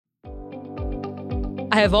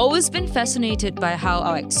I have always been fascinated by how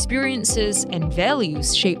our experiences and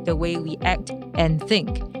values shape the way we act and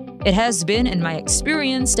think. It has been, in my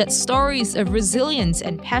experience, that stories of resilience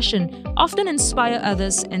and passion often inspire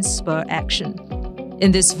others and spur action.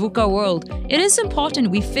 In this VUCA world, it is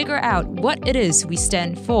important we figure out what it is we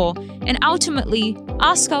stand for and ultimately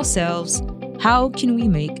ask ourselves, how can we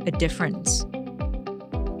make a difference?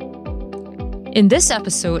 In this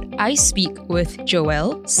episode, I speak with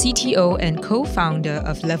Joelle, CTO and co-founder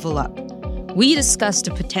of Level Up. We discuss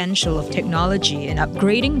the potential of technology in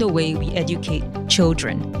upgrading the way we educate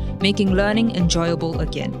children, making learning enjoyable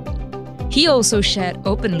again. He also shared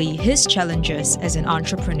openly his challenges as an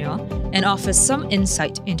entrepreneur and offers some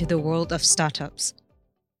insight into the world of startups.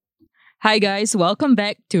 Hi guys, welcome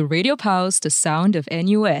back to Radio Pulse, the sound of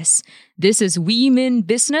NUS. This is We Min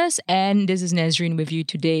Business and this is Nazreen with you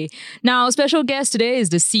today. Now, special guest today is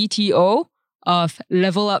the CTO of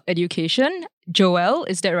Level Up Education, Joelle,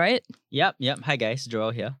 is that right? Yep. Hi guys,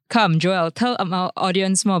 Joelle here. Come, Joelle, tell our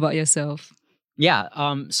audience more about yourself. Yeah,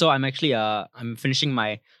 so I'm actually I'm finishing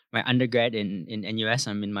my undergrad in NUS.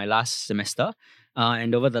 I'm in my last semester.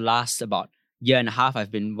 And over the last about year and a half,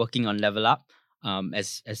 I've been working on Level Up.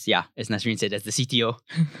 As Nazreen said, as the CTO.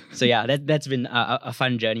 So yeah, that's been a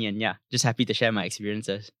fun journey, and yeah, just happy to share my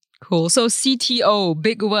experiences. Cool. So CTO,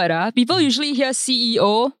 big word, People usually hear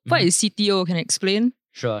CEO. What is CTO? Can I explain?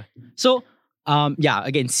 Sure. So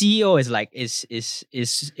again, CEO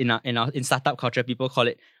is in startup culture, people call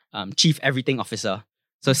it Chief Everything Officer.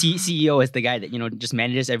 So CEO is the guy that just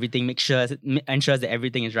manages everything, ensures that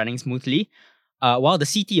everything is running smoothly. While the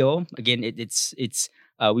CTO, again,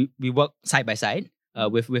 we work side by side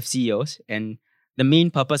with CEOs, and the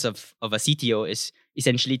main purpose of a CTO is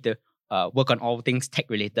essentially to work on all things tech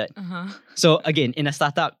related. So again, in a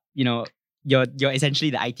startup, you're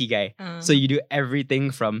essentially the IT guy. So you do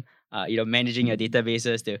everything from managing your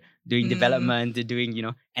databases to doing development to doing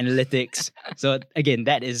analytics. So again,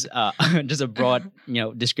 that is just a broad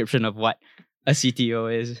description of what a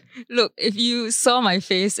CTO is. Look, if you saw my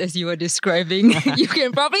face as you were describing, you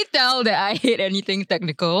can probably tell that I hate anything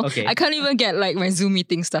technical. Okay. I can't even get my Zoom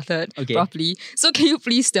meeting started properly. So can you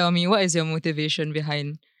please tell me, what is your motivation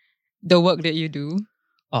behind the work that you do?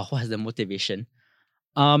 Oh, what is the motivation?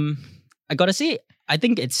 I gotta say, I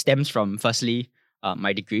think it stems from, firstly,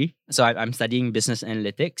 my degree. So I'm studying business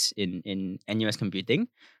analytics in NUS computing.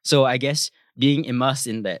 So I guess being immersed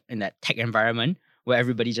in that tech environment, where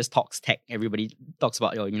everybody just talks tech, everybody talks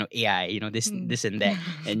about AI, this and that,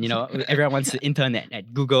 and everyone wants to intern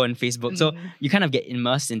at Google and Facebook. So you kind of get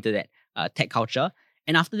immersed into that tech culture,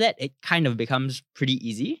 and after that, it kind of becomes pretty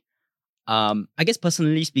easy. I guess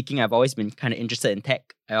personally speaking, I've always been kind of interested in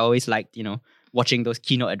tech. I always liked watching those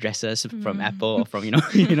keynote addresses from Apple or from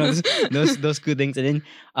those cool things, and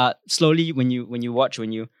then slowly when you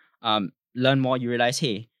learn more, you realize,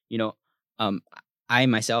 hey, I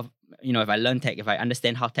myself, if I learn tech, if I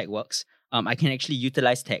understand how tech works, I can actually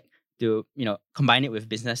utilize tech to, combine it with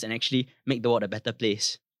business and actually make the world a better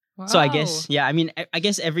place. Wow. So I guess, I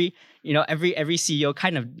guess every CEO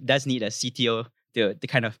kind of does need a CTO to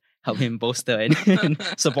kind of help him bolster and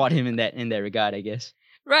support him in that regard, I guess.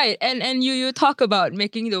 Right. And you talk about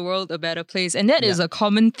making the world a better place. And that is a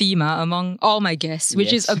common theme among all my guests,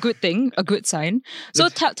 which is a good thing, a good sign. So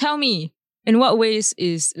tell me, in what ways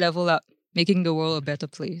is Level Up making the world a better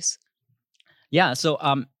place? Yeah, so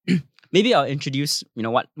maybe I'll introduce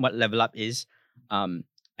what Level Up is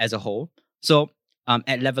as a whole. So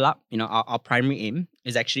at Level Up, our primary aim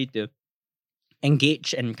is actually to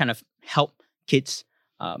engage and kind of help kids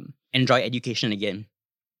enjoy education again.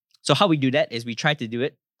 So how we do that is we try to do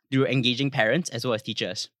it through engaging parents as well as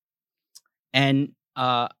teachers. And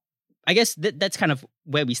I guess that's kind of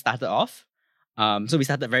where we started off. So we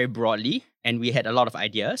started very broadly and we had a lot of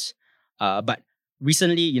ideas. But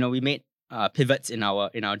recently, we made pivots in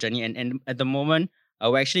our journey, and at the moment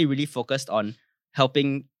we're actually really focused on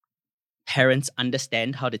helping parents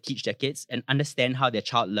understand how to teach their kids and understand how their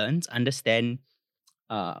child learns, understand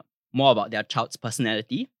more about their child's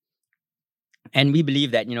personality. And we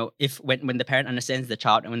believe that if when the parent understands the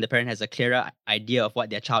child and when the parent has a clearer idea of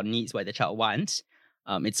what their child needs, what their child wants,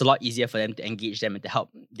 it's a lot easier for them to engage them and to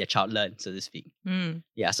help their child learn, so to speak.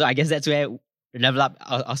 Yeah, so I guess that's where Level Up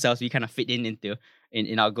ourselves, we kind of fit into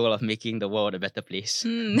our goal of making the world a better place.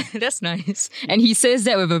 That's nice. And he says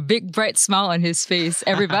that with a big bright smile on his face,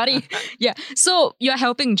 everybody. Yeah. So you're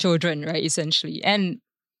helping children, right, essentially. And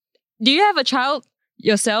do you have a child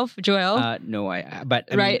yourself, Joelle? No,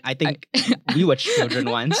 I think we were children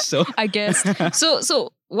once, so I guess.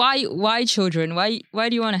 So why children? Why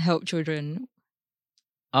do you want to help children?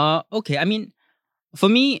 Okay. I mean, for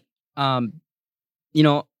me,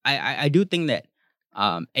 I do think that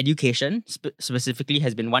education specifically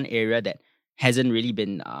has been one area that hasn't really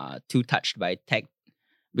been too touched by tech,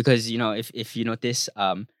 because if you notice,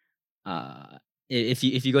 uh if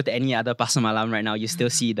you go to any other Pasar Malam right now, you still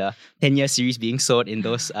see the 10-year series being sold in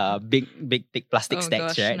those big thick plastic Oh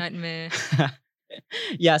stacks, gosh, right? nightmare.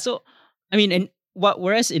 Yeah, so I mean, and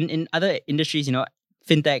whereas in other industries,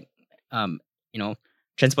 fintech, um,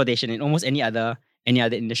 transportation, and almost any other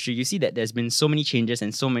industry, you see that there's been so many changes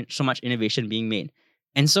and so much innovation being made.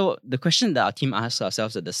 And so the question that our team asked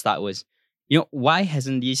ourselves at the start was, why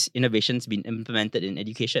hasn't these innovations been implemented in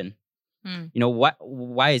education?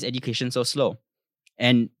 Why is education so slow?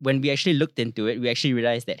 And when we actually looked into it, we actually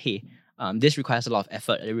realized that, hey, this requires a lot of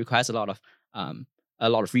effort. It requires a lot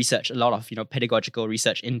of research, a lot of pedagogical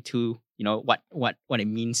research into what it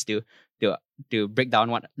means to break down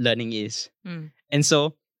what learning is. And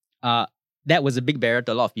so that was a big barrier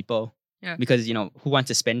to a lot of people. Yeah. Because who wants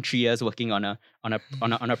to spend 3 years working on a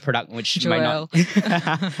product which might Joel. not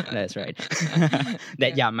that's right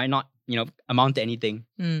that might not amount to anything.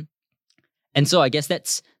 And so I guess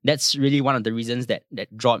that's really one of the reasons that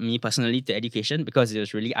drew me personally to education, because it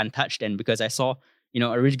was really untouched, and because I saw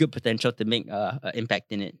a really good potential to make an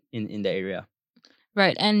impact in it in the area.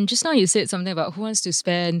 Right. And just now you said something about who wants to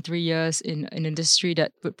spend 3 years in an industry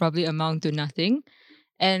that would probably amount to nothing.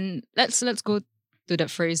 And let's go to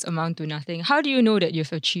that phrase, amount to nothing. How do you know that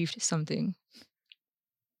you've achieved something?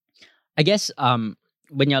 I guess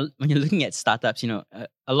when you're looking at startups, a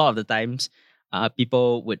lot of the times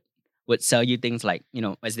people would sell you things like,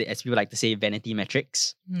 as people like to say, vanity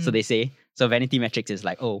metrics. So they say, vanity metrics is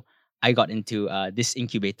like, oh, I got into this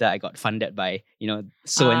incubator, I got funded by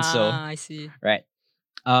so and so. I see. Right.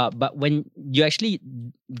 But when you actually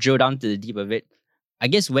drill down to the deep of it, I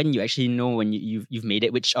guess when you actually know when you've made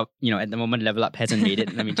it, which at the moment Level Up hasn't made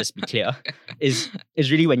it, let me just be clear, is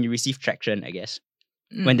really when you receive traction, I guess.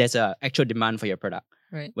 When there's a actual demand for your product.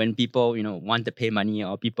 Right. When people, want to pay money,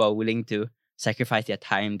 or people are willing to sacrifice their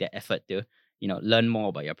time, their effort to, learn more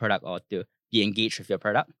about your product or to be engaged with your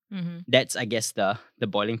product. That's, I guess, the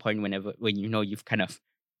boiling point when you've kind of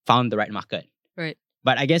found the right market. Right.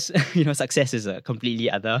 But I guess, success is a completely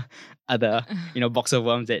other box of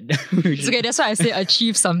worms that... It's okay, that's why I say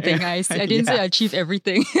achieve something. I didn't say achieve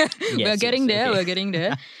everything. We're getting there. okay. We're getting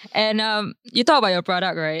there. And you talk about your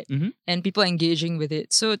product, right? And people engaging with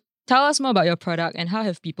it. So tell us more about your product and how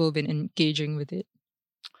have people been engaging with it?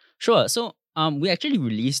 Sure. So we actually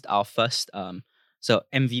released our first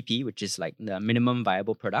MVP, which is like the minimum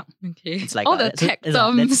viable product. Okay. It's like all the tech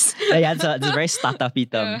terms. It's a very startup-y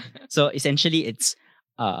term. Yeah. So essentially, it's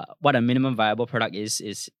what a minimum viable product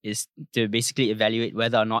is to basically evaluate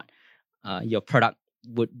whether or not your product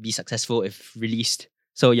would be successful if released.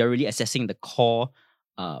 So you're really assessing the core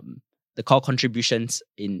contributions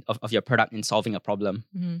of your product in solving a problem.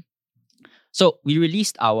 So we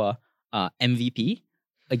released our MVP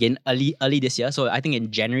again early this year. So I think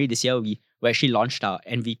in January this year we actually launched our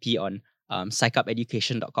MVP on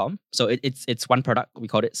psychupeducation.com. So it's one product, we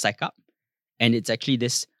called it PsychUp, and it's actually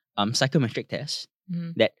this psychometric test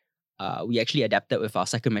that we actually adapted with our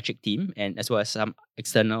psychometric team, and as well as some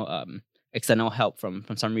external help from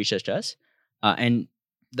some researchers. And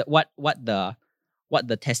what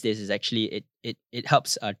the test is actually it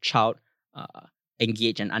helps a child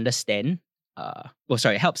engage and understand.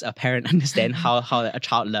 It helps a parent understand how a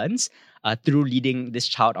child learns through leading this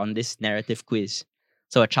child on this narrative quiz.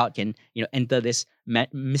 So a child can enter this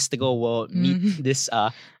mystical world, meet this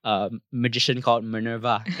magician called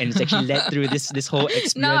Minerva, and it's actually led through this whole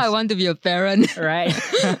experience. Now I want to be a parent. Right?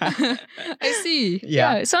 I see.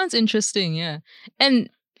 Yeah, it sounds interesting. Yeah, and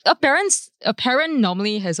a parent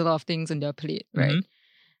normally has a lot of things on their plate, right?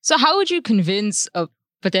 So how would you convince a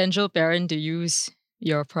potential parent to use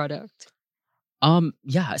your product?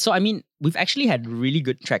 So I mean, we've actually had really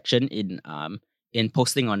good traction in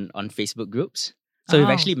posting on Facebook groups. So we've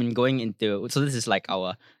actually been going into, so this is like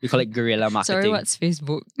we call it guerrilla marketing. Sorry, what's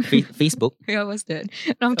Facebook? Facebook? Yeah, what's that?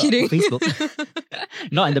 No, I'm kidding. Facebook.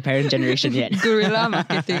 Not in the parent generation yet. Guerrilla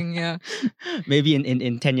marketing, yeah. Maybe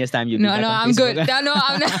in 10 years' time you'll be back on I'm Facebook. good. I'm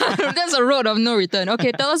not. That's a road of no return.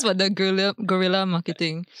 Okay, tell us about the guerrilla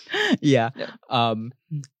marketing. Yeah.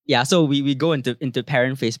 So we go into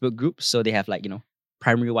parent Facebook groups. So they have like,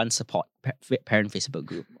 primary one support parent Facebook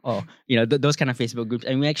group, or those kind of Facebook groups,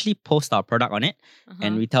 and we actually post our product on it,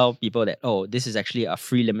 and we tell people that, oh, this is actually a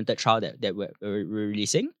free limited trial that we're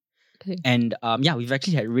releasing. Okay. And we've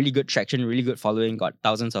actually had really good traction, really good following, got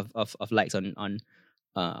thousands of likes on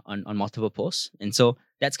multiple posts, and so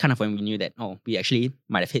that's kind of when we knew that, oh, we actually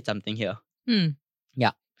might have hit something here.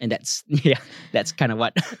 Yeah. And that's that's kind of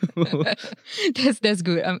what That's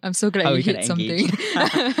good. I'm so glad how you we kind hit of something.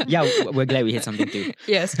 engage. Yeah, we're glad we hit something too.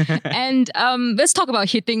 Yes. And let's talk about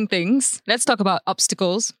hitting things. Let's talk about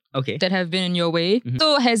obstacles Okay. that have been in your way. Mhm.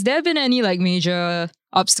 So has there been any like major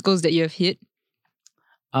obstacles that you have hit?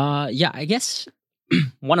 Yeah, I guess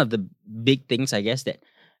one of the big things, I guess, that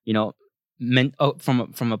you know,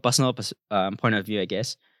 from a personal point of view, I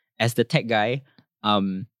guess, as the tech guy,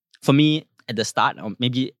 for me at the start, or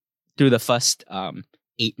maybe through the first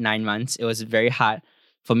 8-9 months, it was very hard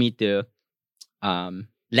for me to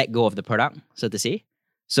let go of the product, so to say.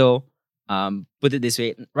 So put it this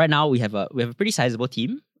way, right now we have a pretty sizable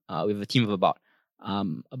team. We have a team of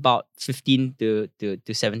about 15 to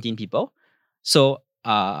 17 people. So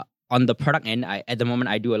on the product end, at the moment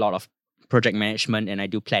I do a lot of project management and I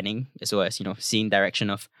do planning as well as seeing direction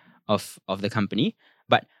of the company.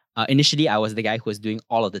 But initially I was the guy who was doing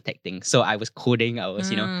all of the tech things. So I was coding. I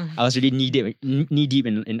was I was really knee deep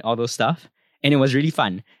in all those stuff, and it was really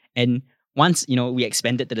fun. And once we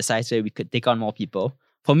expanded to the size where we could take on more people,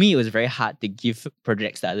 for me it was very hard to give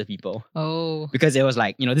projects to other people. Oh. Because it was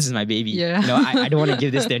like, this is my baby. Yeah. I don't want to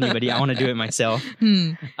give this to anybody. I want to do it myself.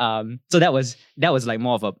 So that was like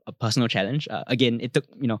more of a personal challenge. Again, it took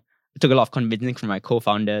a lot of convincing from my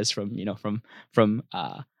co-founders, from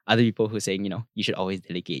other people who are saying, you should always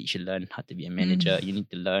delegate. You should learn how to be a manager. You need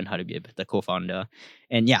to learn how to be a better co-founder.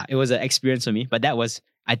 And yeah, it was an experience for me. But that was,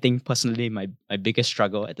 I think, personally my biggest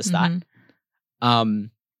struggle at the start.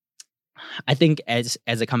 I think as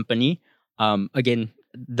a company, again,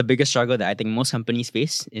 the biggest struggle that I think most companies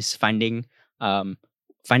face is finding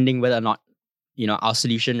whether or not our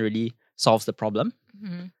solution really solves the problem.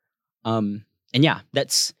 And yeah,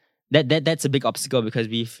 that's a big obstacle, because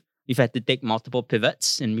we've had to take multiple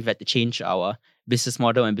pivots, and we've had to change our business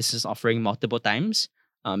model and business offering multiple times,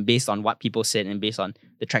 based on what people said and based on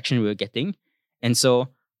the traction we were getting. And so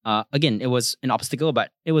again, it was an obstacle,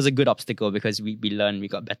 but it was a good obstacle because we learned, we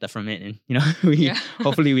got better from it, and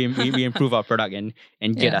hopefully we improve our product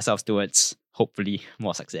and get ourselves towards hopefully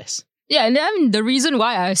more success. Yeah, and I mean, the reason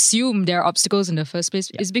why I assume there are obstacles in the first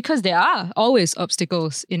place is because there are always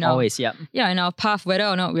obstacles in our in our path, whether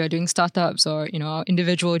or not we are doing startups or our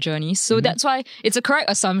individual journeys. So that's why it's a correct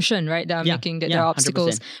assumption, right? That I'm making, that there are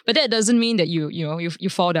obstacles, 100%. But that doesn't mean that you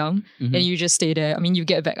fall down and you just stay there. I mean, you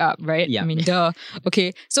get back up, right? Yeah. I mean, duh.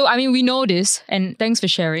 Okay, so I mean, we know this, and thanks for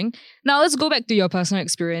sharing. Now let's go back to your personal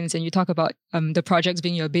experience, and you talk about the projects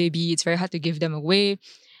being your baby. It's very hard to give them away.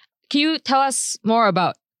 Can you tell us more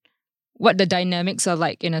about what the dynamics are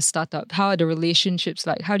like in a startup? How are the relationships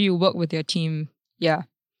like? How do you work with your team? Yeah.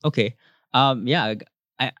 Okay.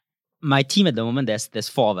 My team at the moment, there's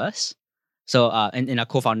 4 of us. So in our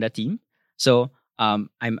co-founder team. So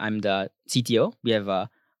I'm the CTO. We have a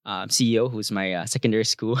CEO who's my secondary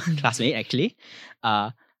school classmate actually.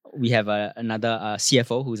 We have another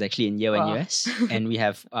CFO who's actually in year 1 US, and we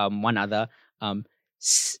have one other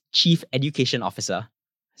chief education officer.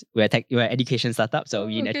 We're an education startup, so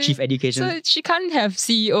we need a chief education. So she can't have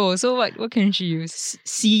CEO. So what can she use?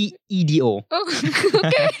 CEDO. Oh,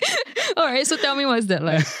 okay. All right. So tell me, what's that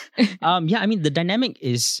like? Yeah, I mean, the dynamic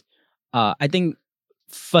is, I think,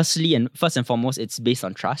 first and foremost, it's based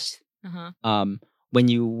on trust. When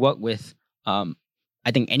you work with, I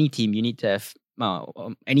think any team, you need to have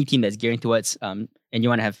any team that's gearing towards, and you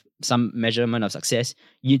want to have some measurement of success.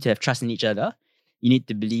 You need to have trust in each other. You need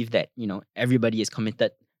to believe that everybody is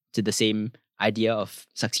committed to the same idea of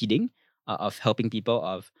succeeding, of helping people,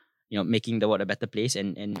 of making the world a better place,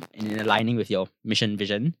 and in aligning with your mission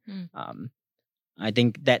vision. I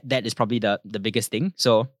think that is probably the biggest thing.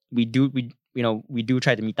 So we do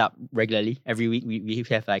try to meet up regularly. Every week we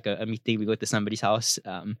have like a meeting. We go to somebody's house.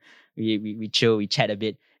 We chill, we chat a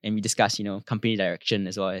bit, and we discuss company direction,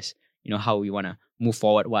 as well as how we want to move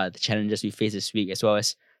forward, what are the challenges we face this week, as well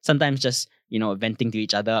as sometimes just venting to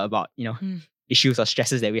each other about issues or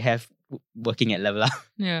stresses that we have working at Level Up.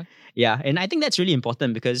 Yeah, and I think that's really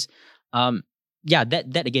important because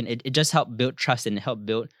that again, it just helped build trust and help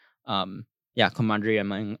build camaraderie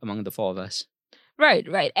among the 4 of us.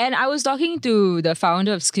 Right. And I was talking to the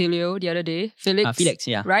founder of Skillio the other day, Felix.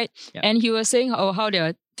 Yeah. Right? Yeah. And he was saying how there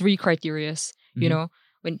are 3 criteria,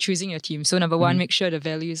 when choosing your team. So number 1, make sure the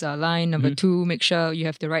values are aligned. Number 2, make sure you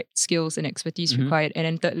have the right skills and expertise required. And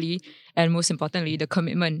then thirdly, and most importantly, the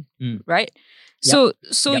commitment, right? So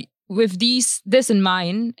with this in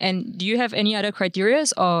mind, and do you have any other criteria,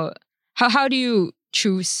 or how do you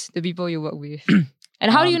choose the people you work with?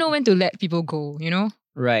 And how do you know when to let people go,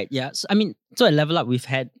 Right, yeah. So, I mean, so at Level Up, we've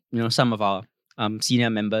had, some of our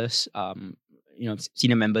senior members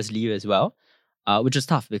leave as well, which was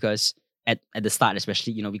tough because at the start,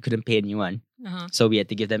 especially, we couldn't pay anyone, Uh-huh. so we had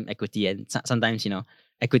to give them equity, and sometimes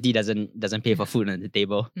equity doesn't pay for food on the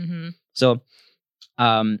table. Mm-hmm. So,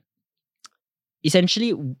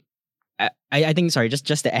 essentially, I think, sorry,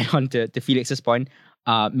 just to add on to Felix's point,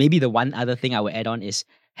 maybe the one other thing I would add on is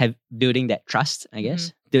building that trust, I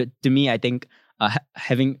guess. To me, I think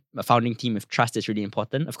having a founding team with trust is really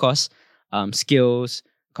important. Of course, skills,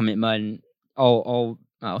 commitment, all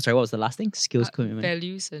sorry, what was the last thing? Skills, commitment,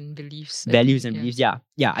 Values and beliefs. beliefs.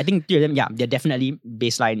 Yeah. I think three of them, they're definitely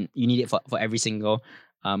baseline. You need it for every single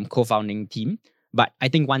co-founding team. But I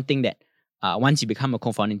think one thing that once you become a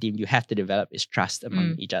co-founding team, you have to develop is trust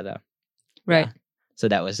among each other. Right. Yeah. So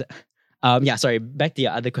that was sorry, back to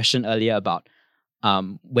your other question earlier about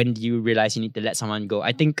when do you realize you need to let someone go.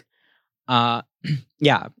 I think from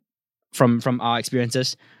our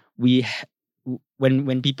experiences,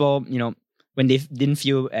 when people, when they didn't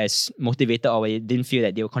feel as motivated, or when they didn't feel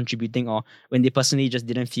that they were contributing, or when they personally just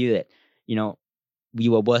didn't feel that, we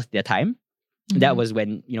were worth their time, that was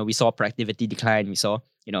when, we saw productivity decline. We saw,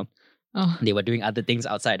 they were doing other things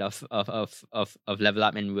outside of Level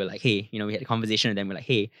Up, and we were like, hey, we had a conversation with them. We're like,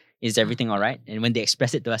 hey, is everything all right? And when they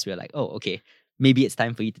expressed it to us, we were like, oh, okay, maybe it's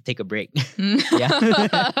time for you to take a break.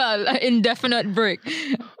 Yeah. Indefinite break.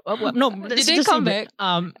 Well, no, did they come back?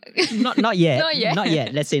 Not yet. Not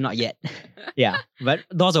yet. Let's say not yet. Yeah, but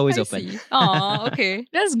doors are always open. Oh, okay,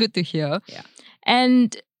 that's good to hear. Yeah,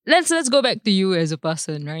 and let's go back to you as a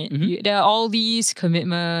person, right? Mm-hmm. There are all these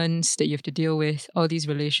commitments that you have to deal with, all these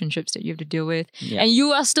relationships that you have to deal with, Yeah. and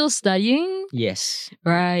you are still studying. Yes.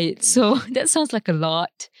 Right. So that sounds like a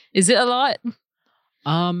lot. Is it a lot?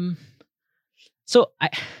 So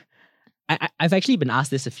I've actually been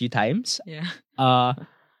asked this a few times. Yeah.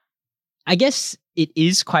 I guess it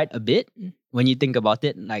is quite a bit when you think about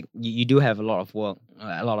it. Like you do have a lot of work,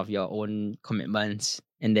 a lot of your own commitments,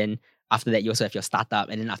 and then after that you also have your startup,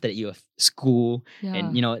 and then after that you have school,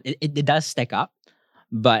 and it does stack up.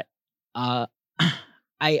 But I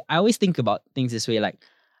always think about things this way. Like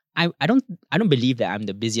I don't believe that I'm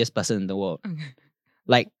the busiest person in the world.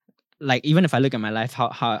 Like even if I look at my life,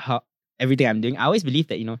 how everything I'm doing, I always believe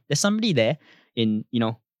that there's somebody there in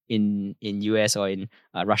US or in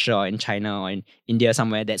Russia or in China or in India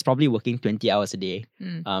somewhere that's probably working 20 hours a day,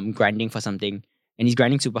 grinding for something, and he's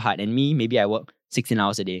grinding super hard. And me, maybe I work 16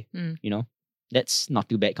 hours a day. That's not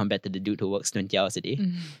too bad compared to the dude who works 20 hours a day.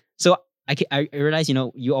 So I realize,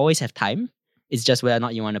 you always have time. It's just whether or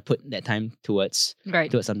not you want to put that time towards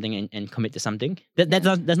something and commit to something.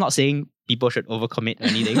 That's not saying people should overcommit or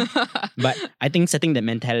anything. But I think setting that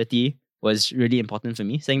mentality was really important for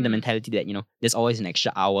me. Setting the mentality that, there's always an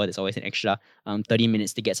extra hour, there's always an extra 30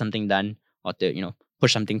 minutes to get something done or to,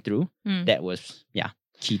 push something through. That was,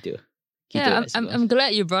 key to it. I'm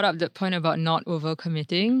glad you brought up that point about not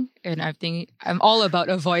overcommitting. And I think I'm all about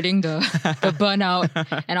avoiding the burnout,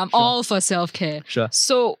 and I'm all for self-care. Sure.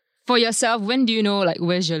 So for yourself, when do you know,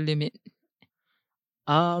 where's your limit?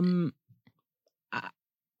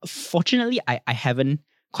 Fortunately, I haven't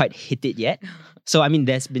quite hit it yet. So, I mean,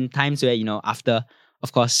 there's been times where, after,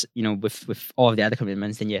 of course, with all of the other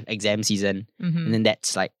commitments, then you have exam season, and then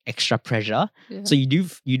that's like extra pressure. Yeah. So you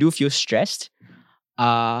do feel stressed.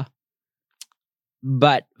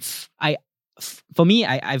 But for me,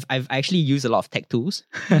 I've actually used a lot of tech tools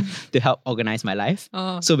to help organize my life.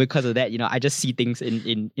 So because of that, I just see things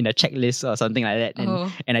in a checklist or something like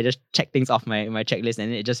that, and I just check things off my checklist,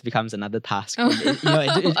 and it just becomes another task.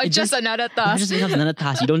 It just another task. It just becomes another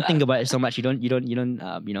task. You don't think about it so much. You don't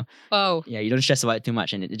Wow. Yeah, you don't stress about it too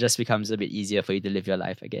much, and it just becomes a bit easier for you to live your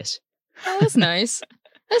life, I guess. Oh, that's nice.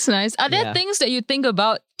 That's nice. Are there things that you think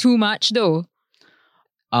about too much though?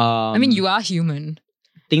 I mean, you are human.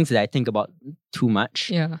 Things that I think about too much.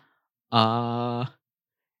 Yeah. I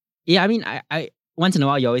mean, I once in a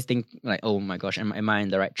while you always think like, oh my gosh, am I on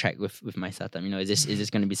the right track with my startup? Is this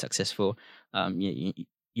going to be successful?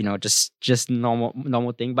 Just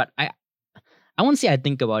normal thing. But I won't say I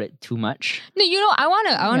think about it too much. No, I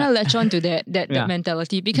wanna latch on to that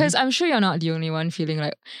mentality, because I'm sure you're not the only one feeling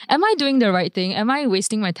like, am I doing the right thing? Am I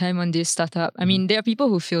wasting my time on this startup? I mean, there are people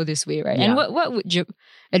who feel this way, right? Yeah. And what would your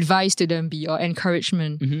advice to them be, or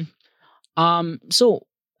encouragement? So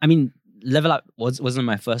I mean, Level Up wasn't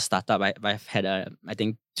my first startup. I've had I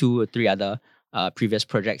think 2 or 3 other previous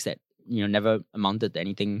projects that never amounted to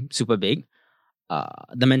anything super big.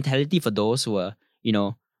 The mentality for those were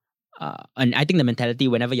and I think the mentality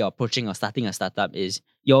whenever you're approaching or starting a startup is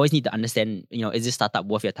you always need to understand, is this startup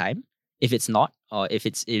worth your time? If it's not, or if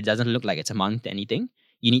it doesn't look like it's amounting to anything,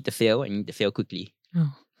 you need to fail, and you need to fail quickly.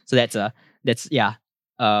 Oh. So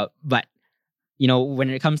but when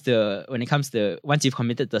it comes to once you've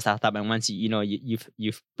committed to a startup and once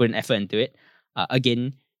you've put an effort into it,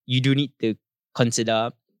 again, you do need to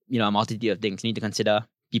consider a multitude of things. You need to consider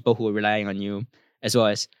people who are relying on you, as well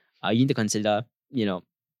as you need to consider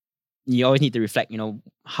you always need to reflect,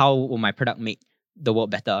 how will my product make the world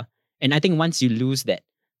better? And I think once you lose that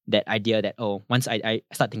idea that, once I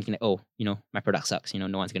start thinking that, my product sucks,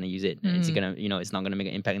 no one's gonna use it, and it's gonna, it's not gonna make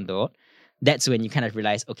an impact in the world. That's when you kind of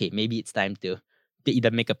realize, okay, maybe it's time to either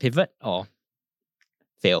make a pivot or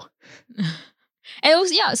fail. And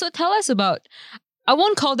also, so tell us about, I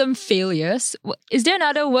won't call them failures. Is there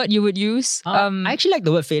another word you would use? I actually like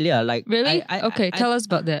the word failure. Like, really? Tell us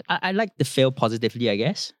about that. I like to fail positively, I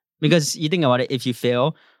guess. Because you think about it, if you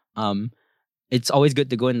fail, it's always good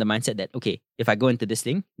to go in the mindset that, okay, if I go into this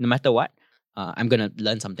thing, no matter what, I'm going to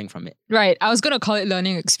learn something from it. Right. I was going to call it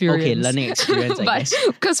learning experience. Okay, learning experience, I guess.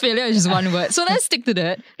 Because failure is just one word. So let's stick to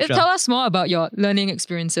that. Sure. Tell us more about your learning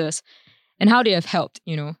experiences and how they have helped,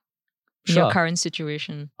 in your current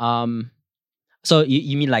situation. So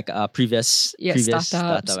you mean like previous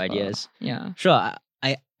startup ideas? Yeah. Sure.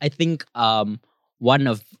 I think one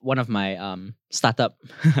of my startup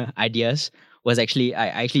ideas was actually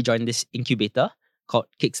I actually joined this incubator called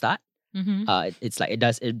Kickstart. Mm-hmm. It's like it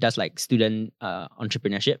does like student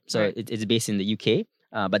entrepreneurship. So Right. it's based in the UK,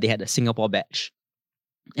 but they had a Singapore batch.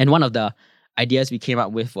 And one of the ideas we came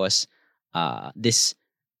up with was this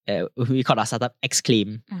we called our startup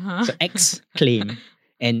Xclaim. Uh-huh. So Xclaim.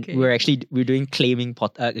 And Okay. we're doing claiming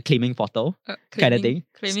portal kind of thing.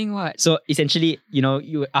 Claiming what? So essentially,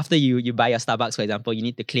 you after you buy your Starbucks, for example, you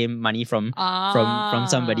need to claim money from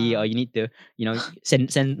somebody, or you need to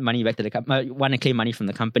send money back to the company. Want to claim money from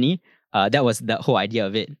the company. That was the whole idea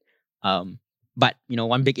of it. But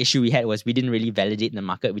one big issue we had was we didn't really validate the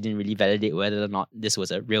market. We didn't really validate whether or not this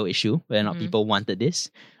was a real issue, whether or not people wanted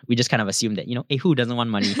this. We just kind of assumed that hey, who doesn't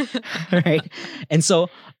want money, right? And so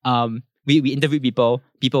we interviewed people.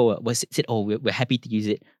 People said, "Oh, we're happy to use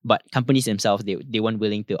it," but companies themselves they weren't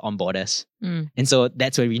willing to onboard us. And so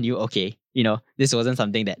that's when we knew, okay, this wasn't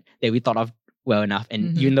something that we thought of well enough.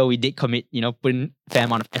 And even though we did commit, put in a fair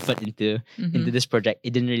amount of effort into this project,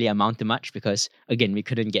 it didn't really amount to much because again, we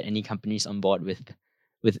couldn't get any companies on board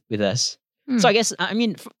with us. So I guess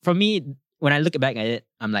for me, when I look back at it,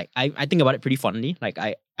 I'm like I think about it pretty fondly. Like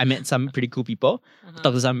I met some pretty cool people,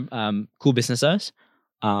 talked to some cool businesses.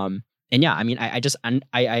 And yeah,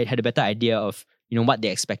 I had a better idea of what they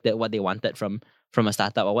expected, what they wanted from a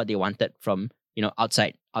startup, or what they wanted from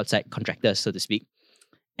outside contractors, so to speak.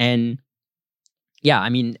 And yeah,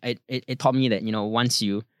 it taught me that once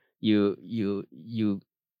you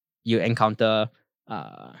encounter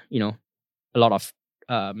a lot of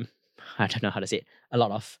I don't know how to say it, a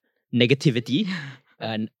lot of negativity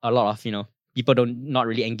and a lot of people not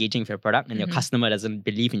really engaging with your product, and your customer doesn't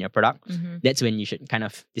believe in your product, that's when you should kind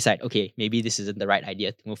of decide, okay, maybe this isn't the right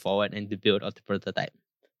idea to move forward and to build or to prototype.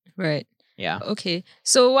 Right. Yeah. Okay.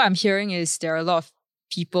 So what I'm hearing is there are a lot of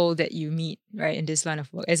people that you meet, right, in this line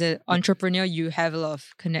of work. As an entrepreneur, you have a lot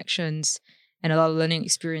of connections and a lot of learning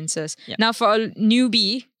experiences. Yeah. Now, for a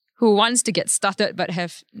newbie who wants to get started but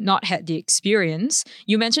have not had the experience,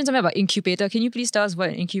 you mentioned something about incubator. Can you please tell us what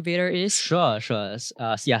an incubator is? Sure.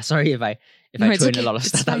 Yeah, sorry if I No, throw it's in okay. a lot of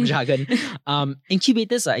It's startup fine. jargon.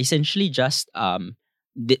 Incubators are essentially just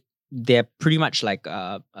they're pretty much like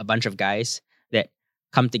a bunch of guys that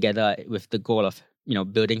come together with the goal of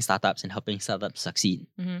building startups and helping startups succeed.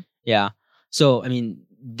 Mhm. Yeah. So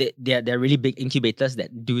they're really big incubators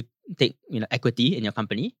that do take equity in your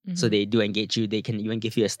company. So they do engage you. They can even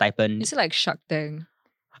give you a stipend. Is it like Shark Tank?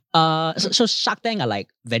 So Shark Tank are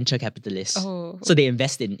like venture capitalists. Oh. So they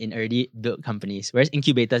invest in already built companies, whereas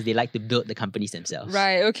incubators, they like to build the companies themselves.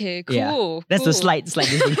 Right, okay, cool. Yeah. That's the slight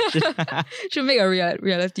distinction. Should make a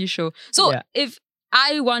reality show. So Yeah. if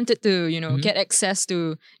I wanted to, get access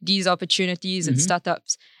to these opportunities and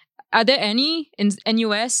startups, are there any in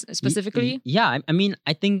NUS specifically? Yeah,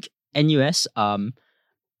 I think NUS,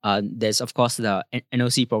 there's of course the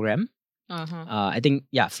NOC program. Uh-huh. I think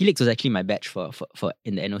Felix was actually my batch for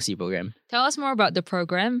in the NOC program. Tell us more about the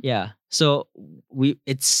program. Yeah, so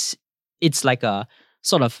it's like a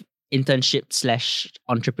sort of internship /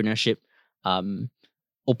 entrepreneurship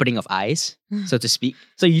opening of eyes, so to speak.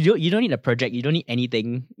 So you don't need a project, you don't need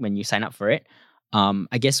anything when you sign up for it.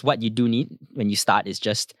 I guess what you do need when you start is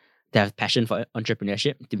just to have passion for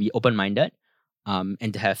entrepreneurship, to be open-minded,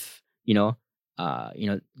 and to have the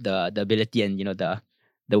ability and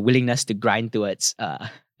the willingness to grind towards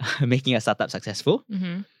making a startup successful.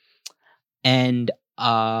 Mm-hmm. And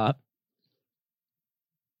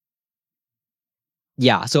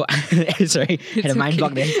Yeah, so sorry, had a It's mind okay.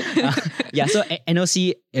 block there. Yeah, so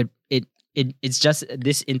NOC it's just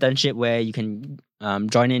this internship where you can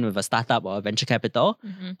join in with a startup or a venture capital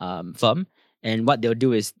firm, and what they'll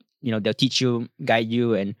do is they'll teach you, guide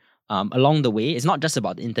you, and along the way, it's not just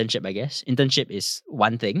about the internship. I guess internship is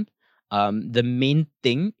one thing. The main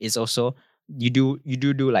thing is also you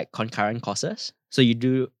do like concurrent courses. So you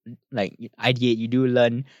do like ideate, you do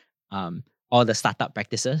learn all the startup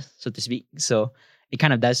practices, so to speak. So it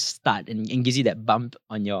kind of does start and gives you that bump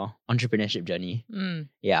on your entrepreneurship journey.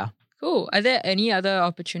 Yeah. Cool. Are there any other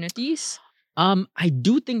opportunities? I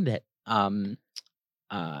do think that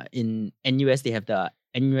in NUS they have the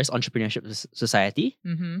NUS Entrepreneurship Society.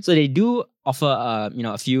 So they do offer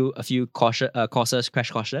a few courses,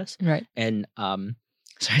 crash courses. Right. And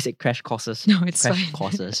sorry, I said crash courses. No, it's crash fine.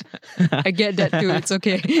 courses. I get that too. It's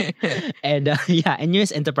okay. And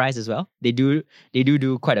NUS Enterprise as well. They do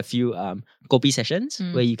quite a few copy sessions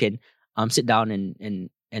where you can sit down and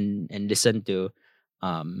listen to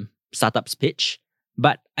startups pitch.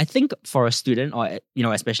 But I think for a student, or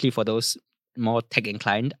especially for those more tech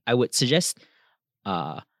inclined, I would suggest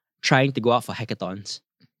trying to go out for hackathons.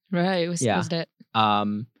 Right. What's that?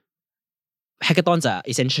 Hackathons are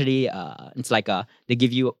essentially it's like they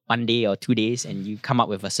give you 1 day or 2 days and you come up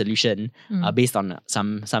with a solution based on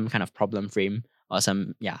some kind of problem frame or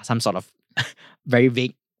some sort of very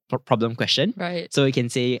vague problem question. Right. So you can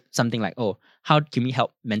say something like, oh, how can we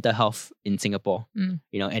help mental health in Singapore?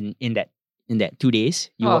 And in that 2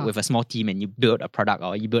 days, you work with a small team and you build a product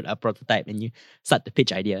or you build a prototype and you start to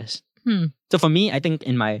pitch ideas. So for me, I think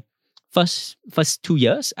in my first 2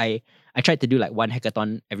 years, I tried to do like one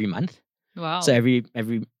hackathon every month. Wow. So every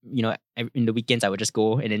in the weekends I would just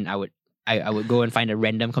go, and then I would go and find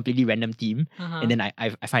a completely random team, and then I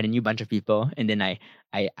find a new bunch of people, and then I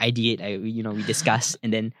ideate, we discuss,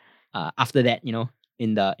 and then after that,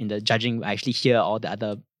 in the judging, I actually hear all the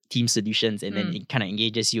other team solutions, and then it kind of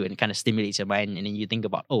engages you and kind of stimulates your mind, and then you think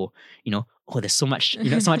about there's so much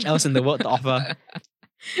so much else in the world to offer.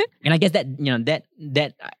 And I guess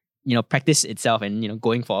that practice itself and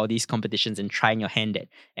going for all these competitions and trying your hand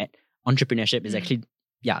at entrepreneurship is actually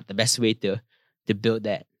the best way to build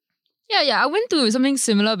that. Yeah, I went through something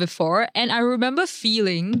similar before, and I remember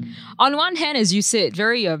feeling, on one hand, as you said,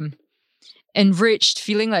 very enriched,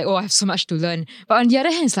 feeling like, oh, I have so much to learn. But on the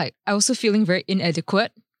other hand, it's like I also feeling very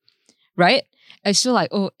inadequate, right? I feel like,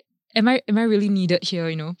 oh, am I really needed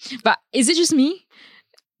here? But is it just me?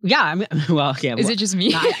 Yeah, I mean, well, okay. Is it just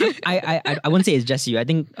me? I wouldn't say it's just you. I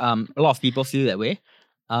think a lot of people feel that way.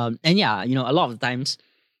 And a lot of the times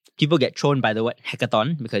people get thrown by the word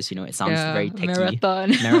hackathon because it sounds very techy.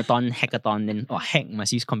 Marathon, hackathon, then hack,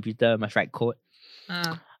 must use computer, must write code.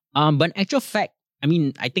 But in actual fact, I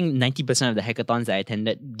mean, I think 90% of the hackathons that I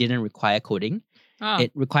attended didn't require coding.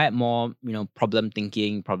 It required more, problem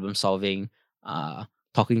thinking, problem solving,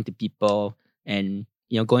 talking to people, and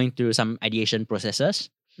going through some ideation processes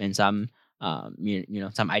and some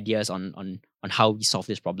some ideas on how we solve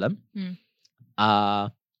this problem.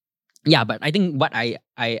 But I think what I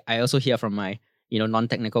also hear from my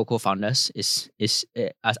non-technical co-founders is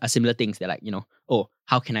are similar things. They're like, oh,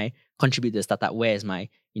 how can I contribute to the startup? Where is my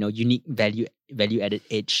unique value added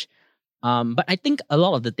edge? But I think a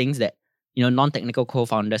lot of the things that non-technical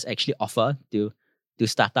co-founders actually offer to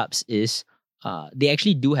startups is they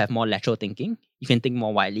actually do have more lateral thinking. You can think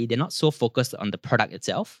more widely. They're not so focused on the product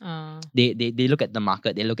itself. They look at the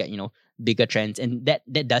market. They look at bigger trends, and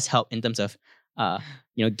that does help in terms of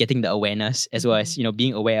getting the awareness, as well as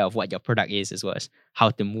being aware of what your product is, as well as how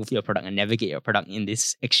to move your product and navigate your product in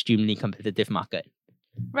this extremely competitive market.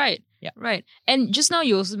 Right. Yeah. Right. And just now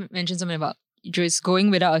you also mentioned something about just going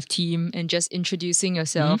without a team and just introducing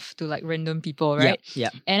yourself to like random people, right? Yeah.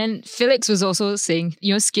 And then Felix was also saying,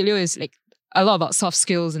 Skillio is like a lot about soft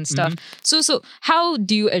skills and stuff. So how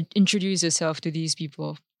do you introduce yourself to these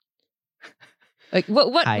people? Like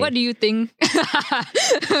what do you think?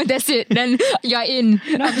 That's it. Then you're in.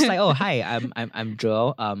 No, I'm just like, oh, hi, I'm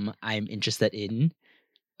Joel. I'm interested in.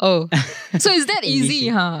 Oh, so is that easy,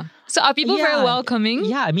 huh? So are people very welcoming?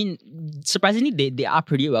 Yeah, I mean, surprisingly, they are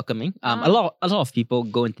pretty welcoming. A lot of people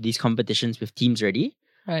go into these competitions with teams already.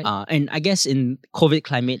 Right. And I guess in COVID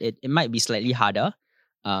climate, it might be slightly harder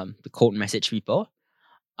to cold message people.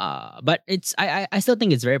 But I still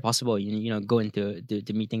think it's very possible. Go into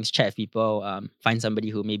the meetings, chat with people, find somebody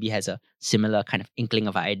who maybe has a similar kind of inkling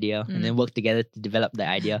of an idea, and then work together to develop the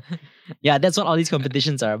idea. Yeah, that's what all these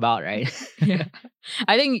competitions are about, right? Yeah,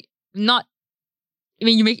 I think not I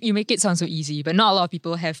mean, you make it sound so easy, but not a lot of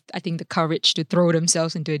people have, I think, the courage to throw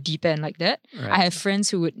themselves into a deep end like that. Right. I have friends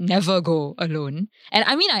who would never go alone. And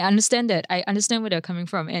I mean, I understand that. I understand where they're coming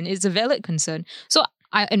from. And it's a valid concern. So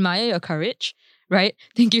I admire your courage, right?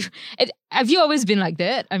 Thank you. Have you always been like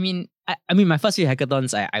that? I mean, my first few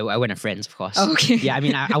hackathons, I went with friends, of course. okay. Yeah, I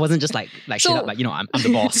mean, I wasn't just like straight up, like, you know, I'm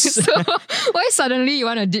the boss. So why suddenly you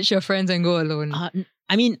want to ditch your friends and go alone?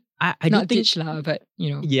 I mean, I Not don't think... ditch lah, but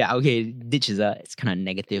you know. Yeah, okay, ditch is it's kind of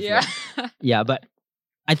negative. Yeah. Right? Yeah, but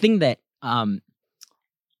I think that I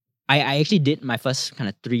actually did my first kind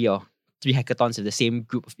of three hackathons with the same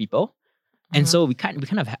group of people. And so we kind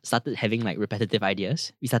of started having like repetitive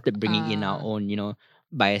ideas. We started bringing in our own, you know,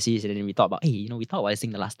 biases, and then we thought about, hey, you know, we thought about this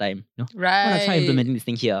thing the last time. You know, Right. I want to try implementing this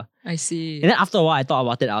thing here. I see. And then after a while, I thought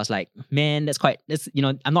about it. I was like, man, that's you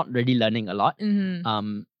know, I'm not really learning a lot.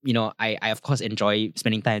 Mhm. You know, I of course enjoy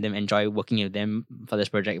spending time with them, enjoy working with them for this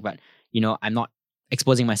project, but you know, I'm not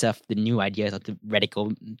exposing myself to new ideas or to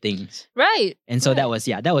radical things. Right. And so right.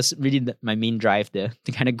 that was really my main drive to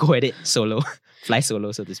kind of go at it solo, fly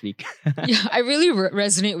solo, so to speak. Yeah, I really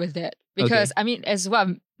resonate with that because I mean, as what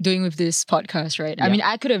I'm doing with this podcast, right? I Yeah. mean,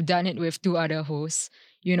 I could have done it with 2 other hosts,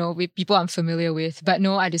 you know, with people I'm familiar with, but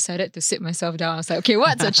no, I decided to sit myself down. I was like, okay,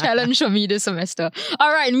 what's a challenge for me this semester?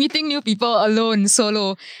 All right, meeting new people alone,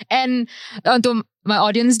 solo. And to my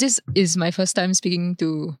audience, this is my first time speaking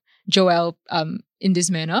to Joel in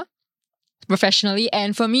this manner professionally,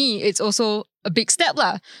 and for me, it's also a big step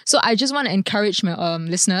lah. So I just want to encourage my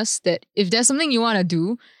listeners that if there's something you want to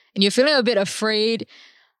do and you're feeling a bit afraid,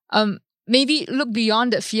 maybe look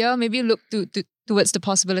beyond that fear. Maybe look towards the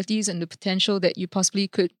possibilities and the potential that you possibly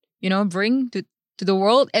could, you know, bring to the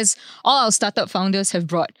world, as all our startup founders have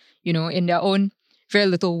brought, you know, in their own very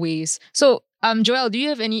little ways. So, Joel, do you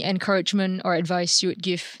have any encouragement or advice you would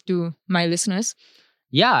give to my listeners?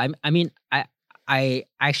 Yeah, I mean, I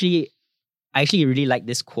actually really like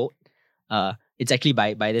this quote. It's actually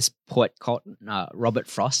by this poet called Robert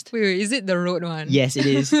Frost. Wait, is it the road one? Yes, it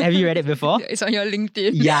is. Have you read it before? It's on your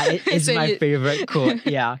LinkedIn. Yeah, it's Say my it. favorite quote.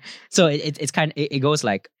 Yeah. So it goes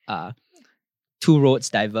like, 2 roads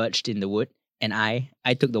diverged in the wood, and I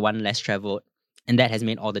took the one less traveled, and that has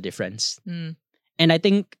made all the difference. Mm. And I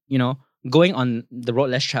think, you know, going on the road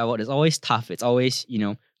less traveled is always tough. It's always, you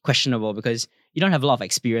know, questionable because you don't have a lot of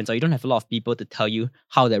experience or you don't have a lot of people to tell you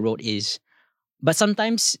how the road is. But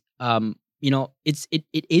sometimes, you know, it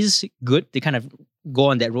is good to kind of go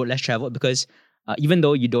on that road less traveled because even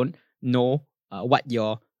though you don't know what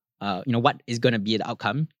your, you know, what is going to be the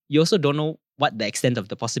outcome, you also don't know what the extent of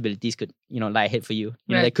the possibilities could, you know, lie ahead for you.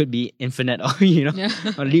 You know, Right. there could be infinite or, you know, Yeah.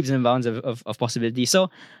 or leaps and bounds of possibilities. So,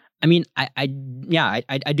 I mean, I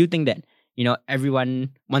do think that, you know,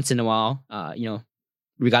 everyone once in a while, you know,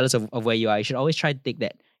 regardless of where you are, you should always try to take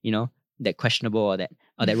that, you know, that questionable or that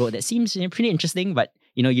road that seems, you know, pretty interesting, but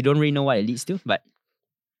you know, you don't really know what it leads to. But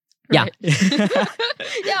yeah, Right.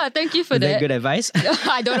 Yeah, thank you for is that that. good advice?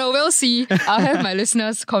 I don't know. We'll see. I'll have my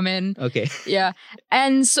listeners comment. Okay. Yeah.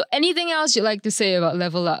 And so anything else you'd like to say about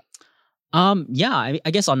Level Up? Yeah,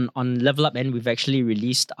 I guess on Level Up end, we've actually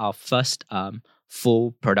released our first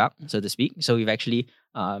full product, so to speak. So we've actually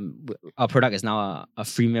our product is now a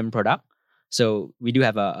freemium product. So we do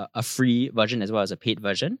have a free version as well as a paid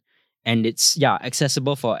version, and it's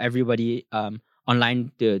accessible for everybody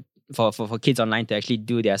online for kids online to actually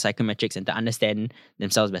do their psychometrics and to understand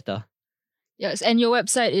themselves better. Yes. And your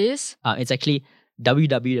website is? It's actually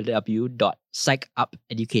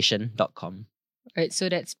www.psychupeducation.com. Right. So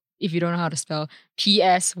that's, if you don't know how to spell,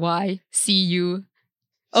 PSYCU.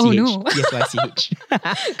 Oh no. PSYCH.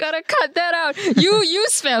 Gotta cut that out. You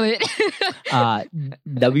spell it.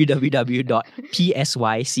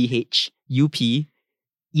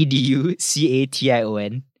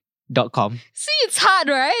 www.psychupeducation.com. See, it's hard,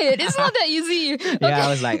 right? It's not that easy. Yeah, I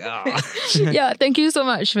was like, oh. Yeah, thank you so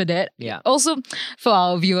much for that. Yeah. Also, for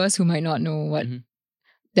our viewers who might not know what Mhm.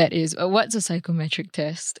 that is, what's a psychometric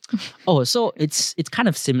test? Oh, so it's kind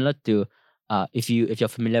of similar to if you're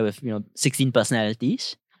familiar with 16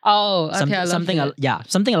 personalities. Oh, okay, I love something that.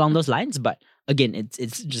 something along those lines. But again,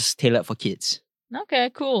 it's just tailored for kids. Okay,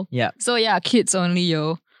 cool. Yeah. So yeah, kids only,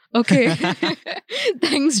 yo. Okay.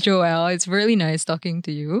 Thanks, Joel. It's really nice talking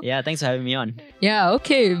to you. Yeah, thanks for having me on. Yeah,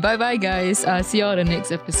 okay. Bye-bye, guys. See you on the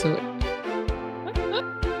next episode.